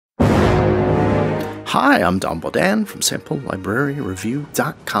Hi, I'm Don Bodan from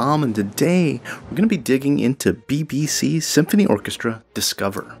SampleLibraryReview.com, and today we're going to be digging into BBC Symphony Orchestra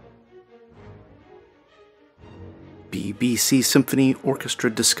Discover. BBC Symphony Orchestra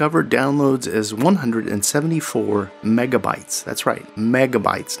Discover downloads as 174 megabytes. That's right,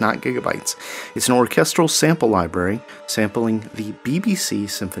 megabytes, not gigabytes. It's an orchestral sample library sampling the BBC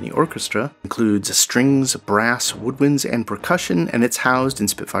Symphony Orchestra. Includes strings, brass, woodwinds, and percussion, and it's housed in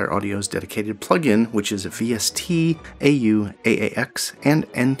Spitfire Audio's dedicated plugin, which is VST, AU, AAX, and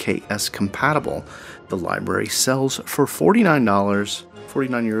NKS compatible. The library sells for $49,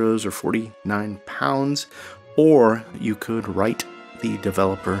 49 euros or 49 pounds. Or you could write the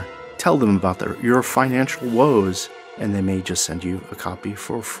developer, tell them about your financial woes, and they may just send you a copy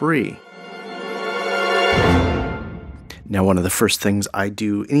for free. Now, one of the first things I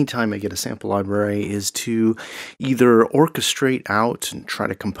do anytime I get a sample library is to either orchestrate out and try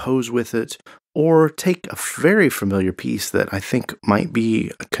to compose with it, or take a very familiar piece that I think might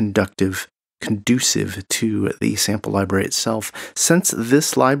be conducive to the sample library itself. Since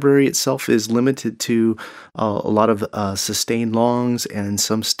this library itself is limited to a lot of sustained longs and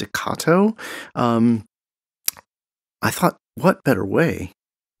some staccato, I thought, what better way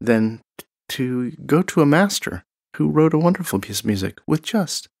than to go to a master who wrote a wonderful piece of music with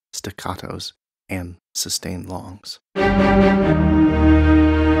just staccatos and sustained longs.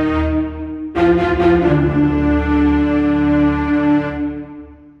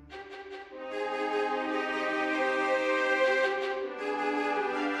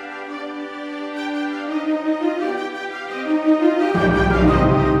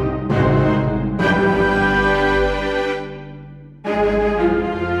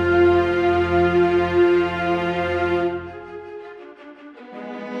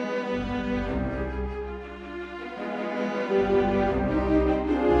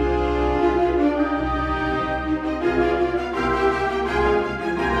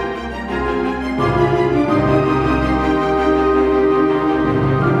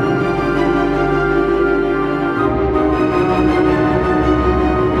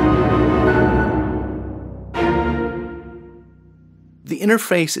 The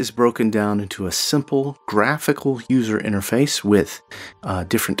interface is broken down into a simple graphical user interface with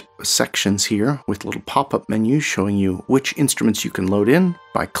different sections here with little pop-up menus showing you which instruments you can load in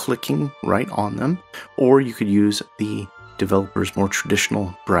by clicking right on them, or you could use the developer's more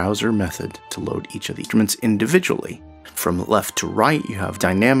traditional browser method to load each of the instruments individually. From left to right, you have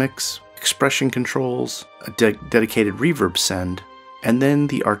dynamics, expression controls, a dedicated reverb send, and then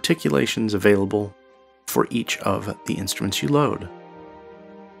the articulations available for each of the instruments you load.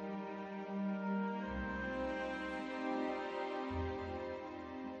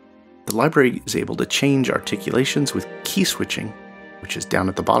 The library is able to change articulations with key switching, which is down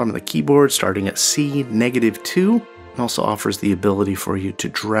at the bottom of the keyboard starting at C-2, and also offers the ability for you to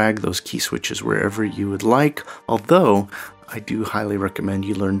drag those key switches wherever you would like, although I do highly recommend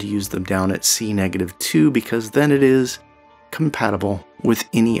you learn to use them down at C-2 because then it is compatible with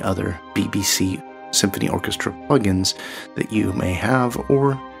any other BBC Symphony Orchestra plugins that you may have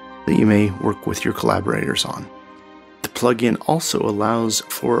or that you may work with your collaborators on. The plugin also allows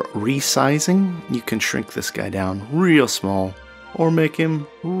for resizing. You can shrink this guy down real small or make him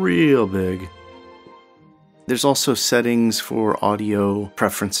real big. There's also settings for audio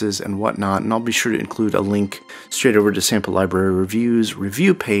preferences and whatnot, and I'll be sure to include a link straight over to Sample Library Review's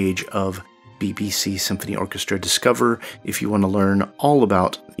review page of BBC Symphony Orchestra Discover if you want to learn all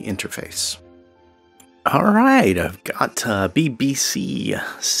about the interface. Alright, I've got BBC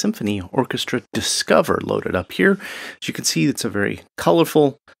Symphony Orchestra Discover loaded up here. As you can see, it's a very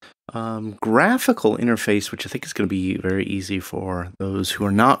colorful, graphical interface, which I think is going to be very easy for those who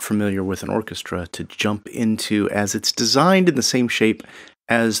are not familiar with an orchestra to jump into, as it's designed in the same shape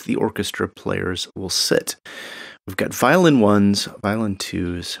as the orchestra players will sit. We've got violin ones, violin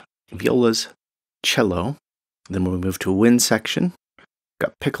twos, violas, cello. Then when we move to a wind section, we've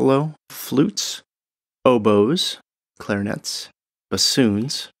got piccolo, flutes, oboes, clarinets,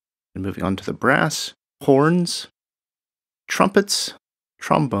 bassoons, and moving on to the brass, horns, trumpets,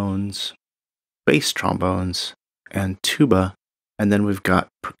 trombones, bass trombones, and tuba, and then we've got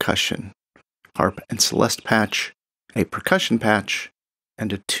percussion, harp and celeste patch, a percussion patch,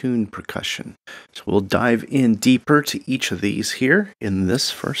 and a tune percussion. So we'll dive in deeper to each of these here in this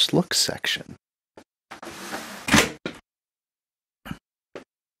first look section.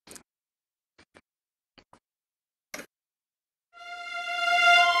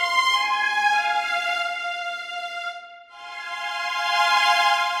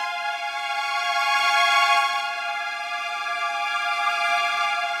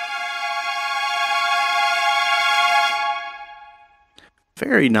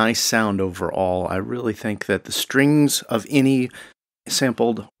 Very nice sound overall. I really think that the strings of any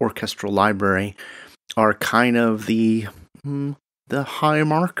sampled orchestral library are kind of the high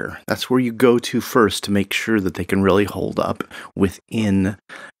marker. That's where you go to first to make sure that they can really hold up within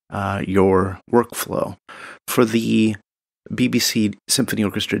your workflow. For the BBC Symphony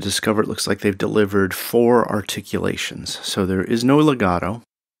Orchestra Discover, it looks like they've delivered 4 articulations. So there is no legato,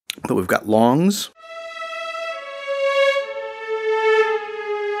 but we've got longs,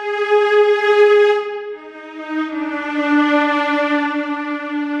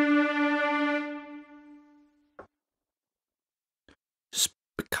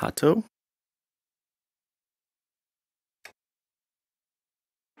 spiccato,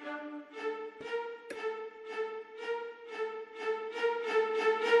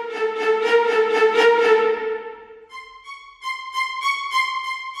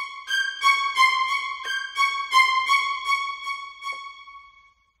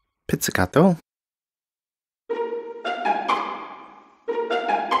 pizzicato,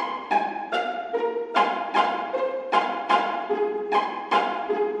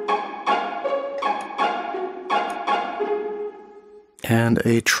 and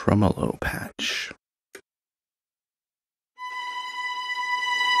a tremolo patch.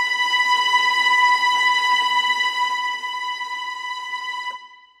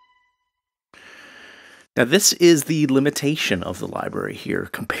 Now this is the limitation of the library here,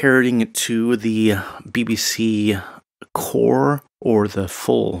 comparing it to the BBC Core or the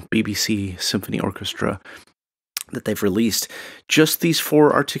full BBC Symphony Orchestra that they've released. Just these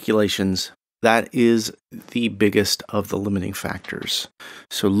 4 articulations, that is the biggest of the limiting factors.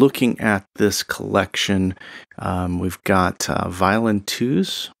 So looking at this collection, we've got violin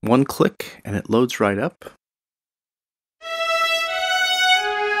 2s, 1 click, and it loads right up.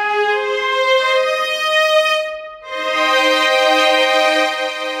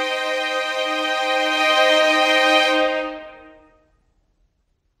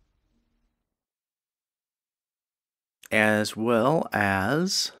 As well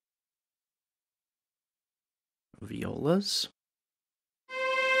as violas.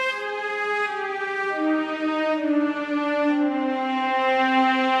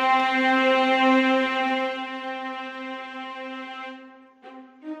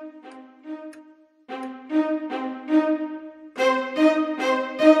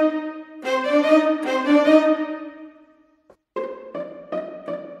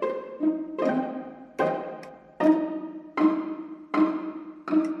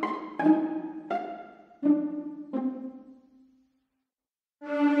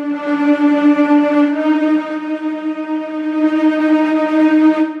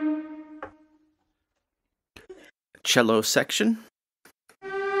 Cello section.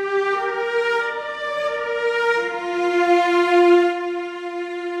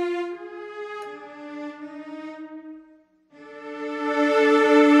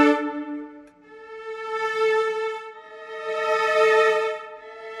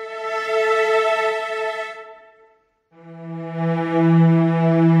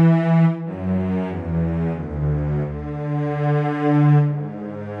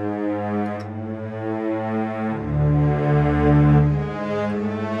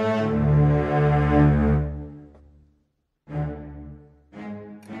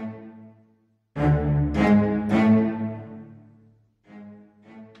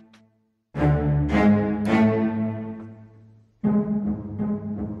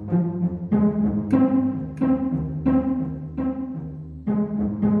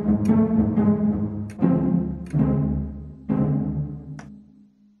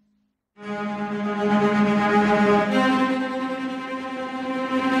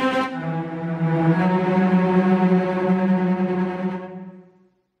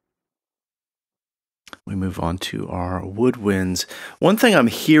 We move on to our woodwinds. One thing I'm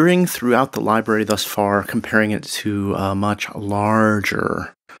hearing throughout the library thus far, comparing it to much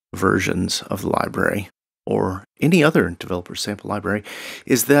larger versions of the library or any other developer sample library,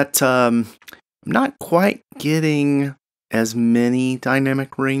 is that I'm not quite getting as many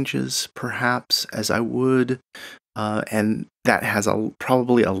dynamic ranges perhaps as I would, and that has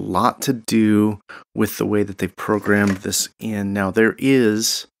probably a lot to do with the way that they've programmed this in. Now there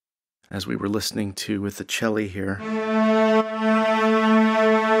is, as we were listening to with the cello here,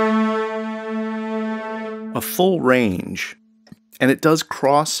 a full range, and it does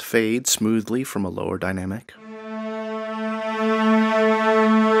cross-fade smoothly from a lower dynamic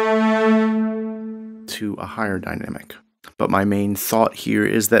to a higher dynamic. But my main thought here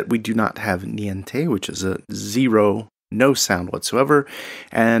is that we do not have niente, which is a 0 no sound whatsoever.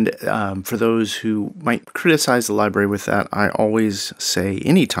 And for those who might criticize the library with that, I always say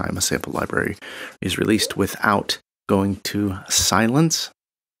anytime a sample library is released without going to silence,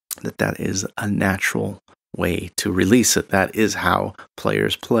 that is a natural way to release it. That is how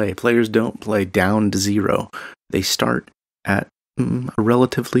players play. Players don't play down to 0. They start at a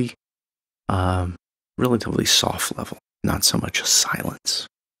relatively soft level, not so much a silence.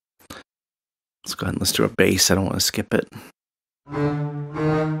 Let's go ahead and let's do a bass. I don't want to skip it.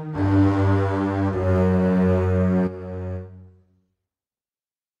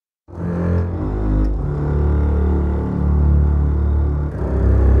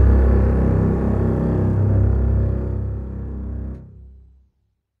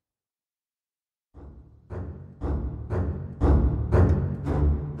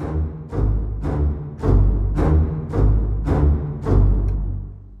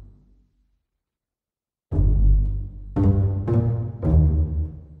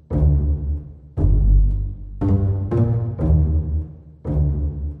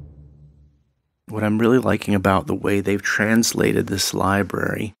 What I'm really liking about the way they've translated this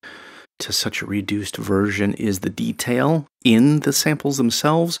library to such a reduced version is the detail in the samples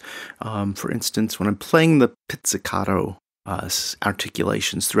themselves. For instance, when I'm playing the pizzicato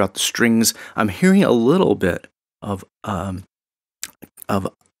articulations throughout the strings, I'm hearing a little bit of a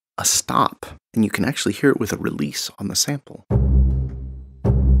stop, and you can actually hear it with a release on the sample.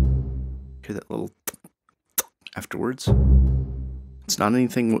 Hear that little afterwards. It's not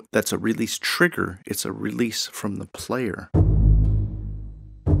anything that's a release trigger, it's a release from the player.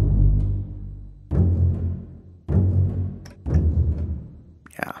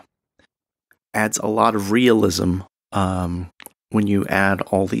 Yeah. Adds a lot of realism when you add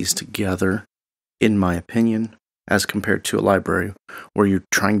all these together, in my opinion, as compared to a library where you're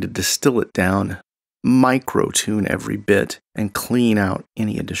trying to distill it down, micro-tune every bit, and clean out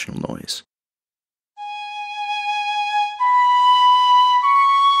any additional noise.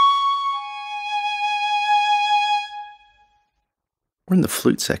 We're in the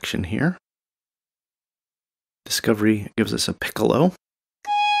flute section here. Discovery gives us a piccolo.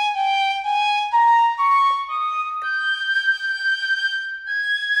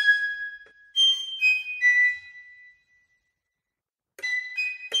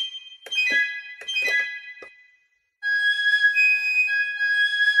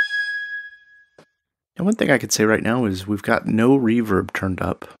 And one thing I could say right now is we've got no reverb turned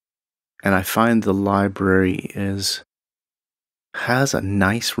up, and I find the library has a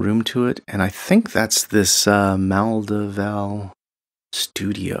nice room to it, and I think that's this Maldeval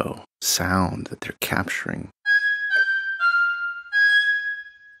studio sound that they're capturing.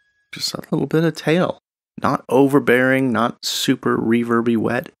 Just a little bit of tail. Not overbearing, not super reverby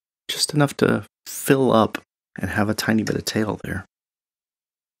wet, just enough to fill up and have a tiny bit of tail there.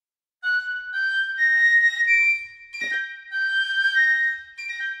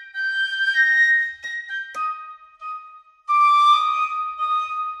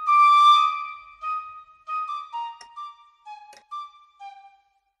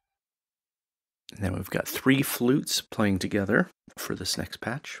 And then we've got 3 flutes playing together for this next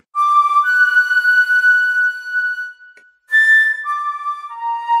patch.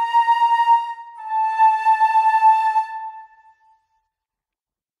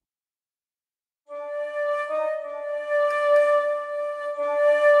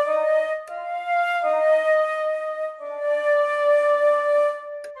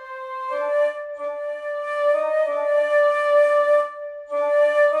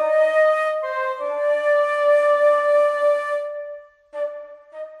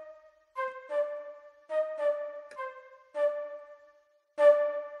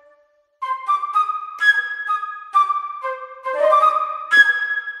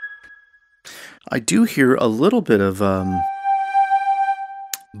 I do hear a little bit of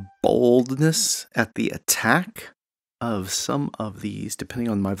boldness at the attack of some of these,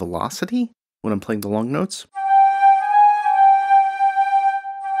 depending on my velocity when I'm playing the long notes.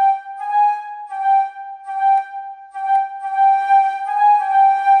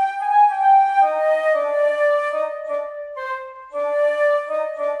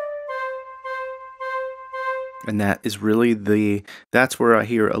 And that is really that's where I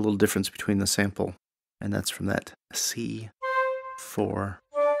hear a little difference between the sample. And that's from that C4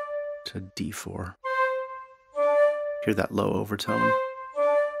 to D4. Hear that low overtone.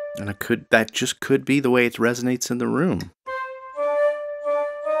 And that just could be the way it resonates in the room.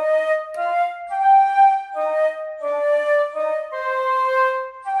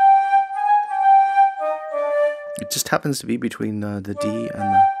 It just happens to be between the D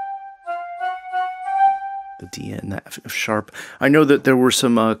and the D and that F sharp. I know that there were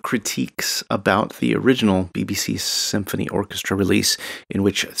some critiques about the original BBC Symphony Orchestra release, in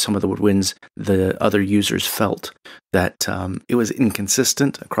which some of the woodwinds, the other users felt that it was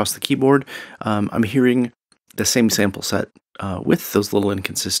inconsistent across the keyboard. I'm hearing the same sample set with those little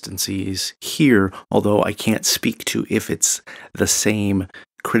inconsistencies here, although I can't speak to if it's the same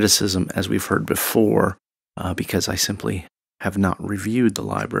criticism as we've heard before, because I simply have not reviewed the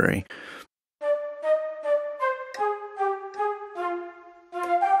library.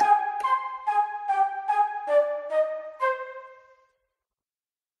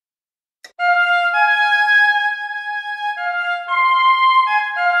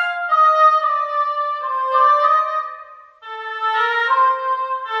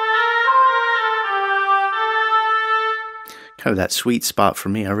 Kind of that sweet spot for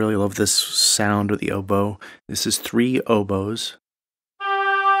me. I really love this sound with the oboe. This is 3 oboes.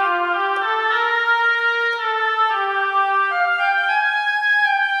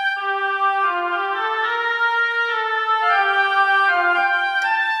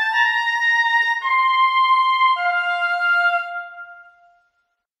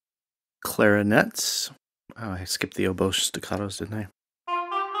 Clarinets. Oh, I skipped the oboe staccatos, didn't I?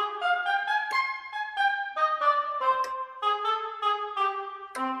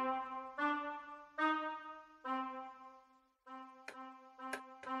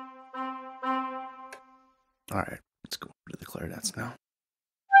 All right, let's go to the clarinets now.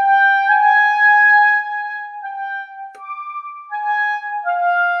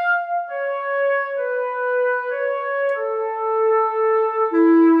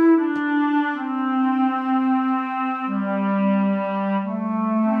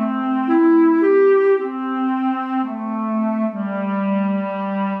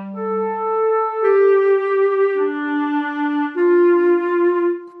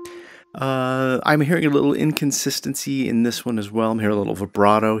 I'm hearing a little inconsistency in this one as well. I'm hearing a little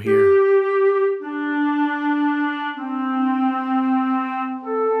vibrato here.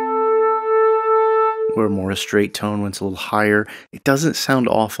 Or more a straight tone when it's a little higher. It doesn't sound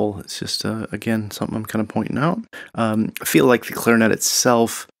awful. It's just, again, something I'm kind of pointing out. I feel like the clarinet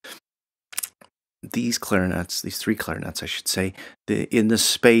itself, these 3 clarinets, I should say, in the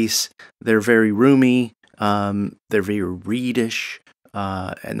space, they're very roomy. They're very reedish.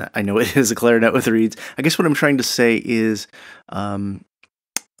 And I know it is a clarinet with reeds. I guess what I'm trying to say is I'm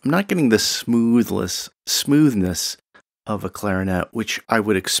not getting the smoothness of a clarinet, which I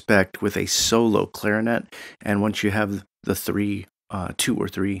would expect with a solo clarinet. And once you have the 2 or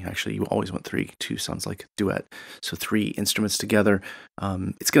 3, actually you always want 3, 2 sounds like a duet, so 3 instruments together,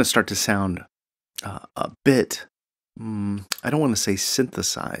 it's going to start to sound a bit, I don't want to say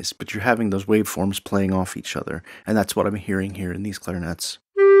synthesized, but you're having those waveforms playing off each other, and that's what I'm hearing here in these clarinets.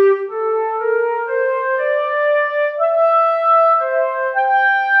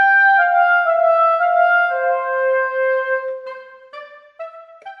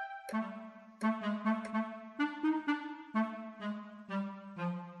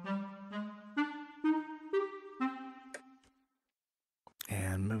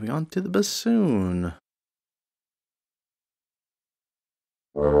 And moving on to the bassoon.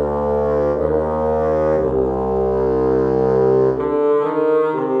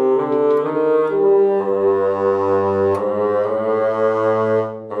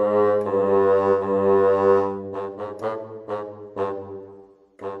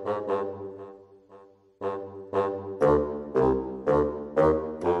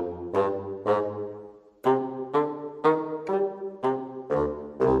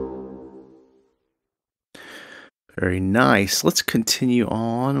 Very nice. Let's continue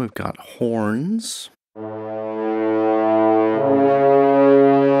on. We've got horns.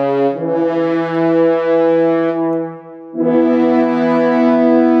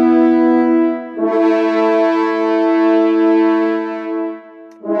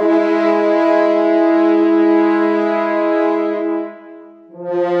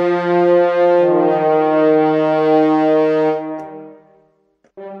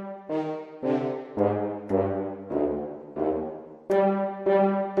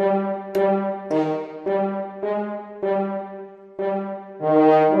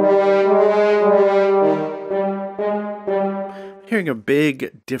 Hearing a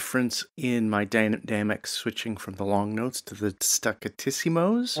big difference in my dynamics switching from the long notes to the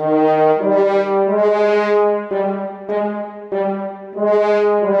staccatissimo.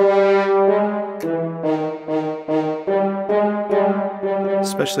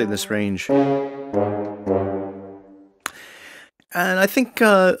 Especially in this range. And I think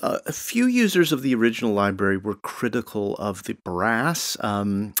a few users of the original library were critical of the brass,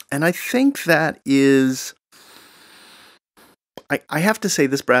 and I think that is I have to say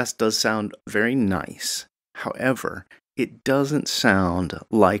this brass does sound very nice. However, it doesn't sound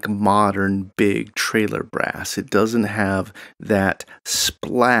like modern big trailer brass. It doesn't have that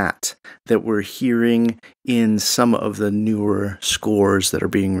splat that we're hearing in some of the newer scores that are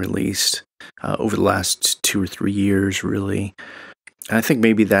being released over the last 2 or 3 years, really. And I think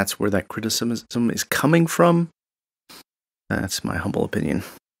maybe that's where that criticism is coming from. That's my humble opinion.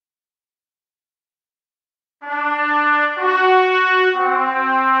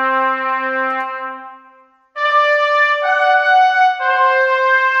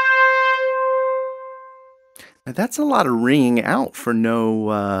 Now that's a lot of ringing out for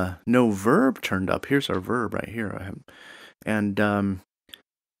no verb turned up. Here's our verb right here. And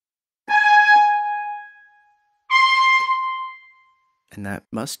that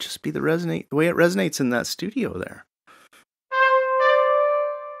must just be the way it resonates in that studio there.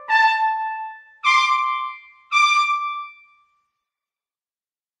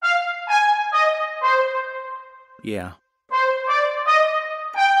 Yeah.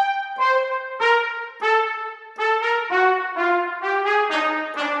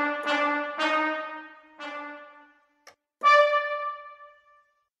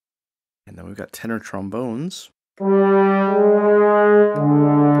 And then we've got tenor trombones.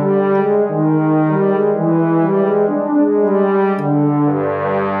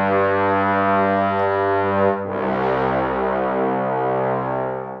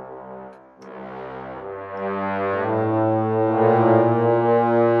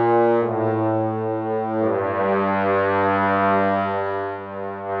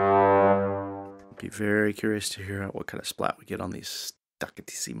 Be very curious to hear out what kind of splat we get on these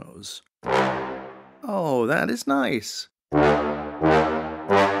staccatissimos. Oh, that is nice.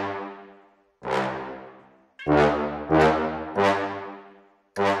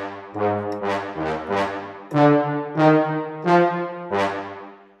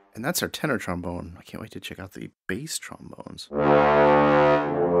 And that's our tenor trombone. I can't wait to check out the bass trombones.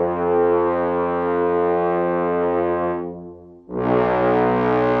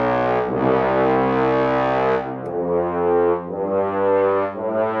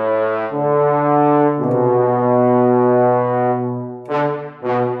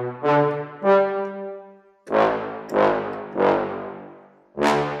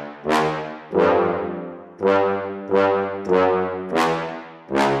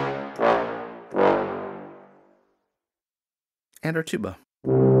 And our tuba.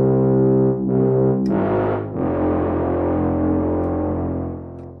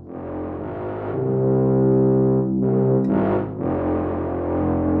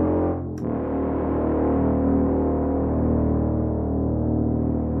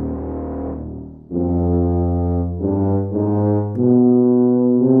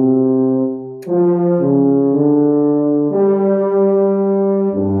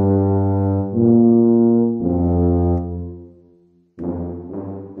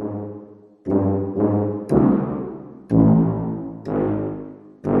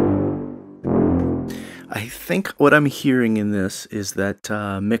 I think what I'm hearing in this is that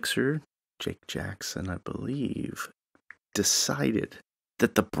mixer, Jake Jackson, I believe, decided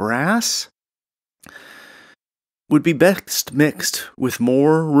that the brass would be best mixed with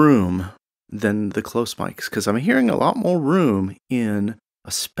more room than the close mics, because I'm hearing a lot more room in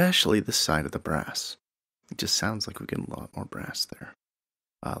especially the side of the brass. It just sounds like we get a lot more brass there.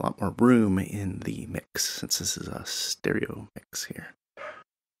 A lot more room in the mix, since this is a stereo mix here.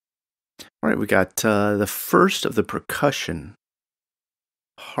 All right, we got the first of the percussion.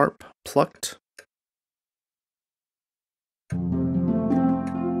 Harp plucked.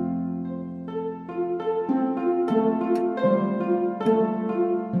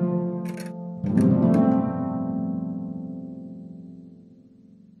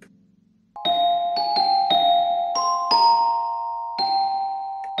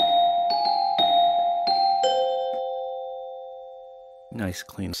 Nice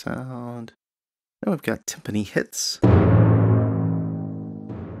clean sound. Then we've got timpani hits.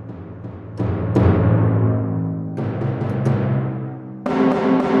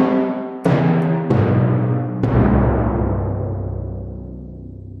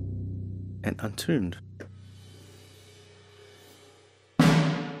 And untuned.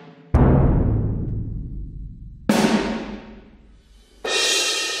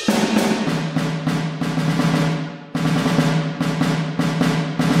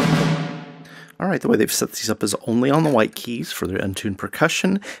 Alright, the way they've set these up is only on the white keys for their untuned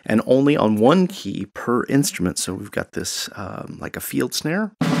percussion, and only on one key per instrument. So we've got this like a field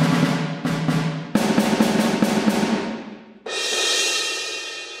snare.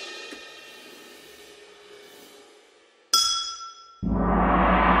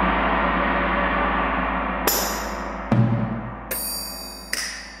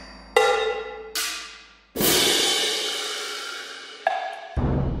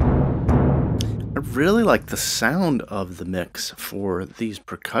 really like the sound of the mix for these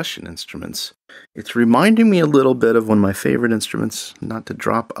percussion instruments. It's reminding me a little bit of one of my favorite instruments, not to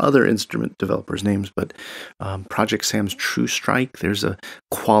drop other instrument developers' names, but Project Sam's True Strike. There's a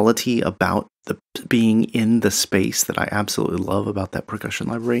quality about the being in the space that I absolutely love about that percussion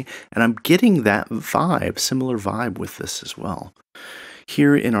library, and I'm getting that vibe, similar vibe with this as well.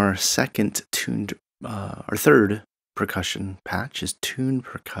 Here in our our third percussion patch is tuned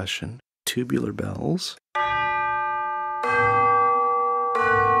percussion, tubular bells.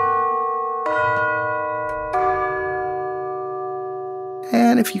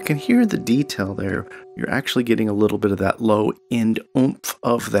 And if you can hear the detail there, you're actually getting a little bit of that low end oomph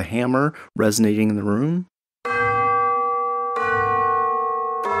of the hammer resonating in the room.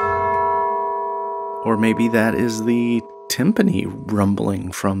 Or maybe that is the timpani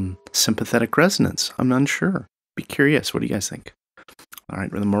rumbling from sympathetic resonance. I'm unsure. Be curious. What do you guys think? All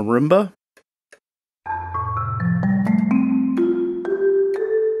right, the marimba.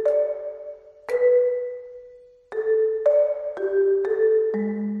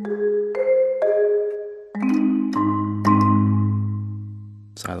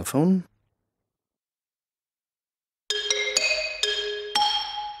 Xylophone.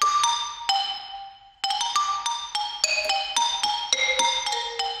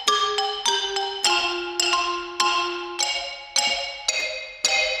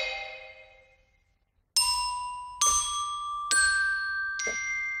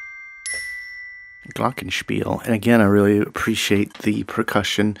 Glockenspiel. And again, I really appreciate the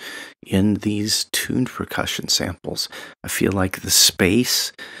percussion in these tuned percussion samples. I feel like the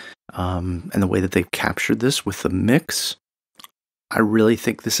space and the way that they've captured this with the mix, I really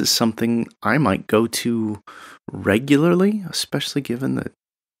think this is something I might go to regularly, especially given the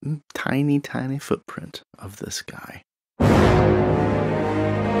tiny, tiny footprint of this guy.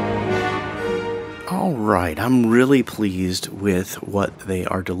 All right, I'm really pleased with what they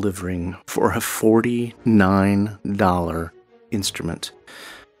are delivering for a $49 instrument.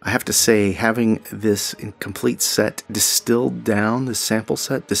 I have to say, having this complete set distilled down, the sample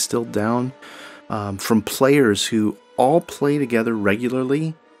set distilled down from players who all play together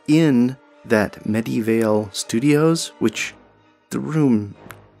regularly in that Medieval Studios, which the room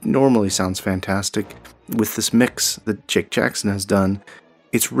normally sounds fantastic. With this mix that Jake Jackson has done,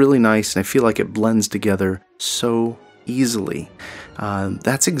 it's really nice, and I feel like it blends together so easily.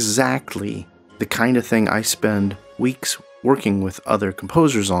 That's exactly the kind of thing I spend weeks working with other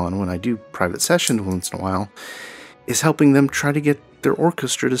composers on when I do private sessions once in a while, is helping them try to get their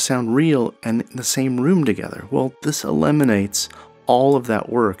orchestra to sound real and in the same room together. Well, this eliminates all of that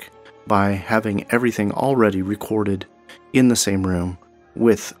work by having everything already recorded in the same room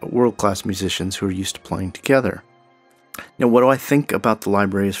with world-class musicians who are used to playing together. Now, what do I think about the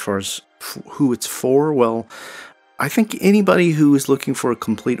library as far as who it's for? Well, I think anybody who is looking for a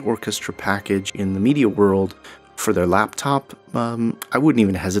complete orchestra package in the media world for their laptop, I wouldn't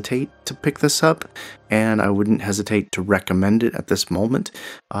even hesitate to pick this up, and I wouldn't hesitate to recommend it at this moment.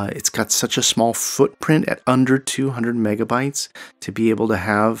 It's got such a small footprint at under 200 megabytes to be able to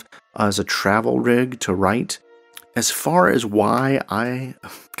have as a travel rig to write. As far as why I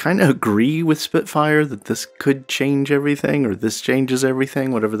kind of agree with Spitfire that this could change everything, or this changes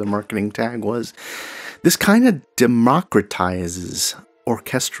everything, whatever the marketing tag was, this kind of democratizes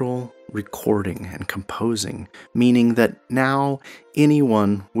orchestral recording and composing, meaning that now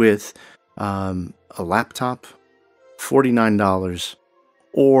anyone with a laptop, $49,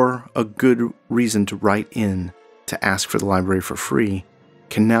 or a good reason to write in to ask for the library for free,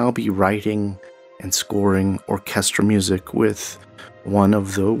 can now be writing and scoring orchestra music with one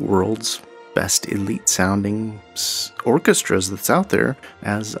of the world's best elite sounding orchestras that's out there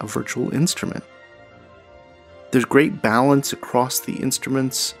as a virtual instrument. There's great balance across the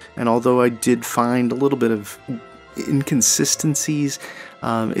instruments, and although I did find a little bit of inconsistencies,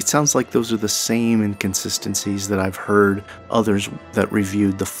 it sounds like those are the same inconsistencies that I've heard others that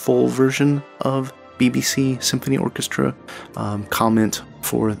reviewed the full version of BBC Symphony Orchestra comment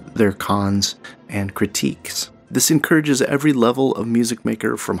for their cons and critiques. This encourages every level of music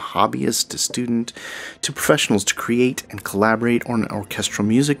maker, from hobbyist to student to professionals, to create and collaborate on orchestral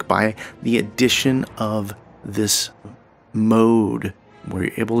music by the addition of this mode where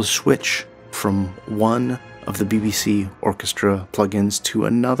you're able to switch from one of the BBC Orchestra plugins to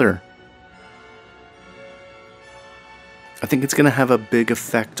another. I think it's going to have a big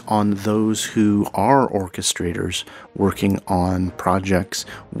effect on those who are orchestrators working on projects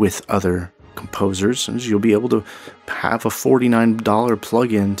with other composers is you'll be able to have a $49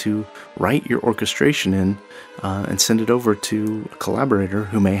 plugin to write your orchestration in and send it over to a collaborator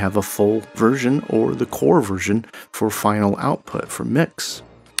who may have a full version or the core version for final output for mix.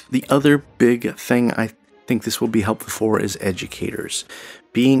 The other big thing I think this will be helpful for is educators.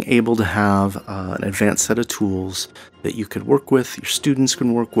 Being able to have an advanced set of tools that you could work with, your students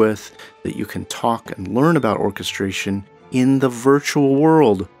can work with, that you can talk and learn about orchestration in the virtual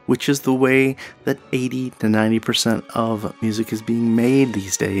world, which is the way that 80 to 90% of music is being made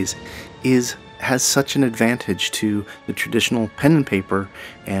these days, has such an advantage to the traditional pen and paper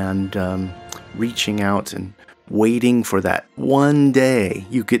and reaching out and waiting for that one day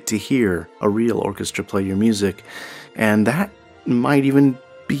you get to hear a real orchestra play your music. And that might even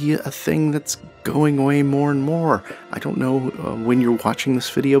be a thing that's going away more and more. I don't know when you're watching this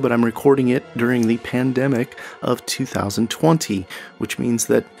video, but I'm recording it during the pandemic of 2020, which means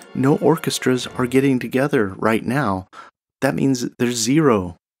that no orchestras are getting together right now. That means there's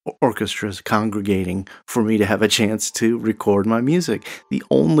 0 orchestras congregating for me to have a chance to record my music. The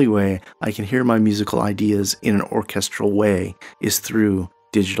only way I can hear my musical ideas in an orchestral way is through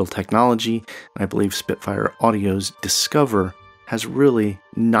digital technology, and I believe Spitfire Audio's Discover has really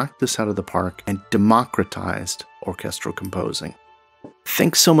knocked this out of the park and democratized orchestral composing.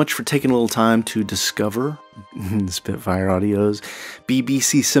 Thanks so much for taking a little time to discover Spitfire Audio's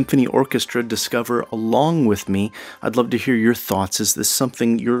BBC Symphony Orchestra Discover along with me. I'd love to hear your thoughts. Is this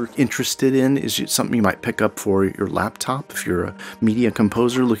something you're interested in? Is it something you might pick up for your laptop if you're a media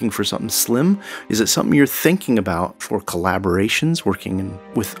composer looking for something slim? Is it something you're thinking about for collaborations, working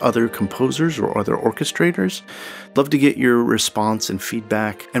with other composers or other orchestrators? Love to get your response and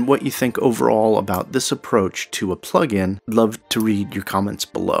feedback and what you think overall about this approach to a plugin. I'd love to read your comments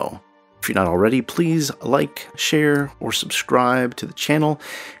below. If you're not already, please like, share, or subscribe to the channel,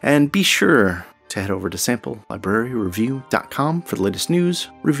 and be sure to head over to samplelibraryreview.com for the latest news,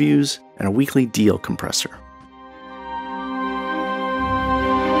 reviews, and a weekly deal compressor.